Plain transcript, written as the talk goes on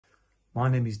My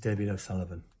name is David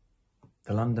O'Sullivan.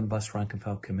 The London Bus Rank and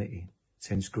File Committee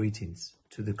sends greetings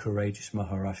to the courageous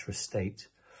Maharashtra State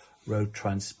Road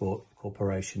Transport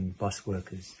Corporation bus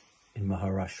workers in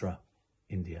Maharashtra,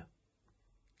 India.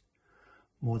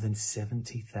 More than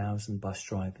 70,000 bus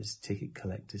drivers, ticket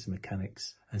collectors,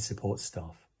 mechanics and support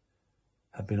staff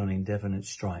have been on indefinite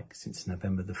strike since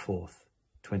November the 4th,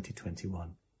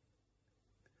 2021.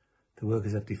 The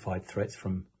workers have defied threats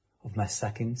of mass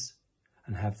sackings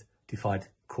and have defied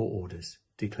court orders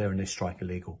declaring their strike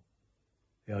illegal.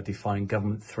 They are defying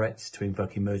government threats to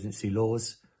invoke emergency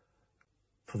laws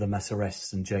for the mass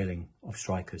arrests and jailing of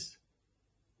strikers.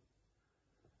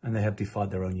 And they have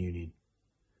defied their own union,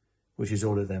 which has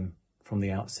ordered them from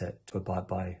the outset to abide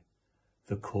by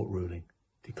the court ruling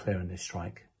declaring their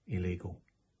strike illegal.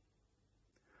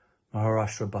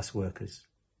 Maharashtra bus workers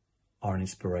are an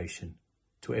inspiration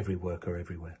to every worker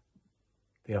everywhere.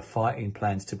 They are fighting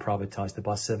plans to privatise the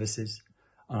bus services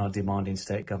and are demanding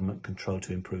state government control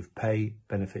to improve pay,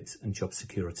 benefits and job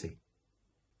security.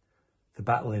 The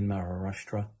battle in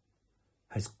Maharashtra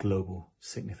has global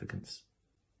significance.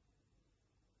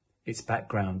 Its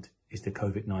background is the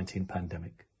COVID-19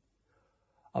 pandemic.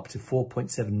 Up to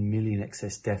 4.7 million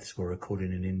excess deaths were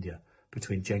recorded in India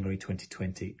between January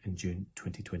 2020 and June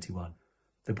 2021.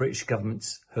 The British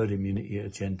government's herd immunity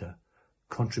agenda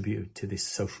contributed to this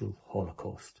social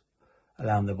holocaust,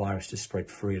 allowing the virus to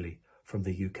spread freely from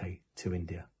the UK to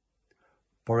India.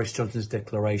 Boris Johnson's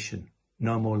declaration,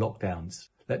 no more lockdowns,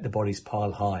 let the bodies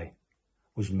pile high,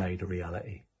 was made a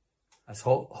reality. As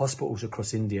hospitals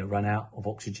across India ran out of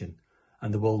oxygen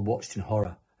and the world watched in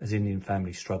horror as Indian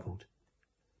families struggled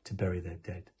to bury their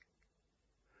dead.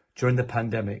 During the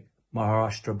pandemic,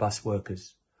 Maharashtra bus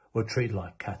workers were treated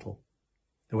like cattle.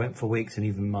 They went for weeks and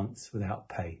even months without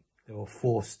pay. They were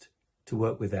forced to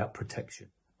work without protection.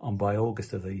 And by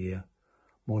August of the year,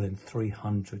 more than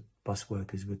 300 bus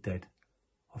workers were dead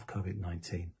of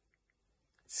COVID-19.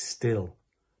 Still,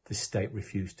 the state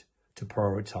refused to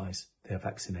prioritise their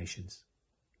vaccinations.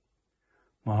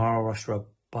 Maharashtra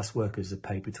bus workers are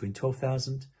paid between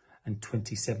 12,000 and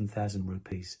 27,000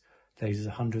 rupees. That is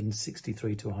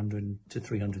 163 to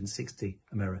 360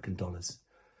 American dollars.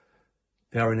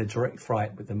 They are in a direct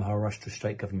fight with the Maharashtra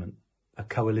state government, a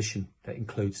coalition that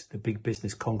includes the Big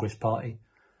Business Congress Party.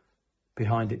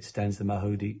 Behind it stands the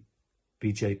Modi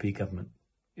BJP government.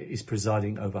 It is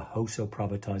presiding over wholesale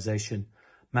privatisation,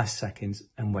 mass sackings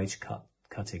and wage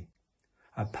cutting,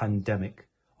 a pandemic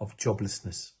of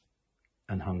joblessness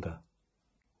and hunger.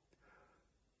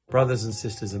 Brothers and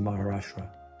sisters of Maharashtra,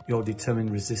 your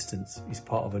determined resistance is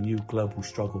part of a new global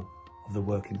struggle of the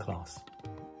working class.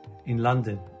 In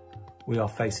London, we are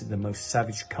facing the most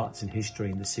savage cuts in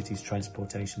history in the city's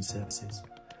transportation services.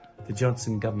 The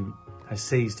Johnson government has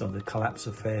seized on the collapse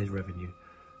of fares revenue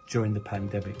during the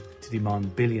pandemic to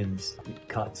demand billions in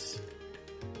cuts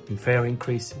in fare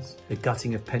increases, the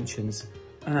gutting of pensions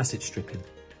and asset stripping.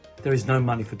 There is no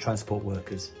money for transport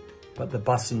workers, but the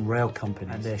bus and rail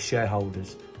companies and their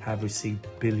shareholders have received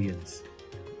billions.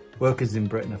 Workers in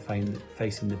Britain are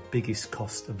facing the biggest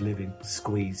cost of living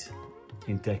squeeze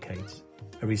in decades,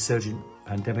 a resurgent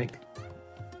pandemic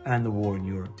and the war in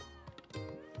Europe.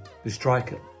 The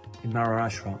strike in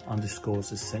Maharashtra underscores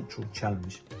the central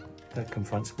challenge that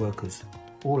confronts workers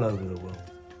all over the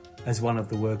world. As one of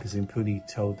the workers in Pune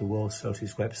told the World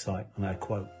Socialist website, and I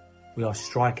quote, "We are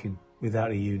striking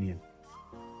without a union.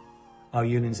 Our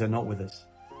unions are not with us.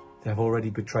 They have already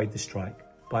betrayed the strike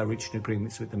by reaching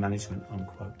agreements with the management,"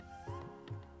 unquote.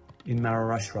 In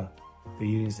Maharashtra, the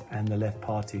unions and the left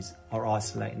parties are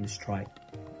isolating the strike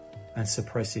and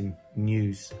suppressing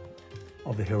news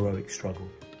of the heroic struggle.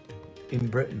 In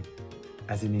Britain,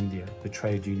 as in India, the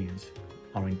trade unions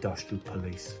are industrial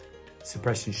police,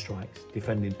 suppressing strikes,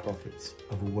 defending profits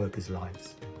over workers'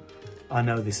 lives. I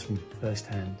know this from first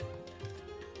hand.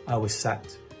 I was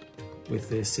sacked with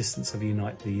the assistance of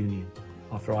Unite the Union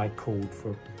after I called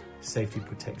for safety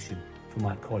protection for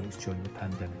my colleagues during the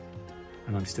pandemic,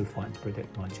 and I'm still fighting to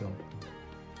protect my job.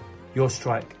 Your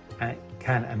strike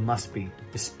can and must be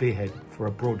the spearhead for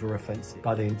a broader offensive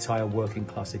by the entire working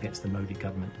class against the Modi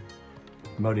government.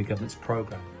 The Modi government's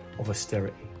programme of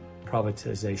austerity,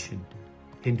 privatisation,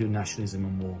 Hindu nationalism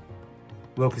and war.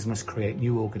 Workers must create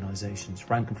new organisations,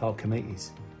 rank and file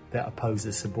committees that oppose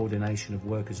the subordination of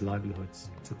workers' livelihoods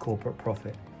to corporate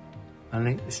profit and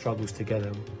link the struggles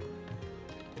together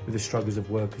with the struggles of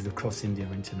workers across India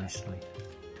internationally.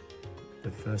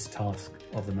 The first task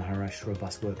of the Maharashtra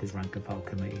Bus Workers Rank and File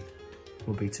Committee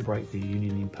will be to break the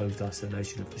union-imposed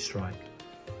isolation of the strike,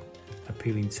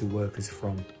 appealing to workers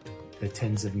from the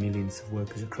tens of millions of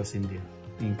workers across India,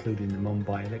 including the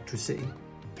Mumbai electricity,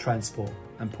 transport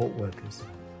and port workers,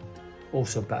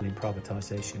 also battling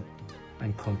privatisation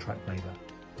and contract labour.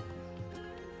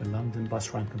 The London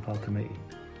Bus Rank and File Committee,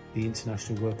 the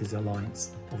International Workers'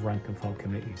 Alliance of Rank and File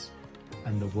Committees,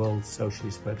 and the World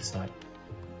Socialist website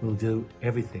will do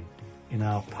everything in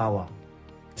our power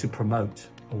to promote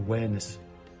awareness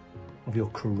of your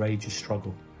courageous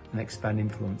struggle and expand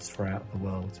influence throughout the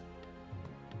world.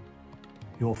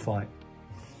 Your fight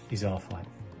is our fight.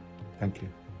 Thank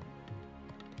you.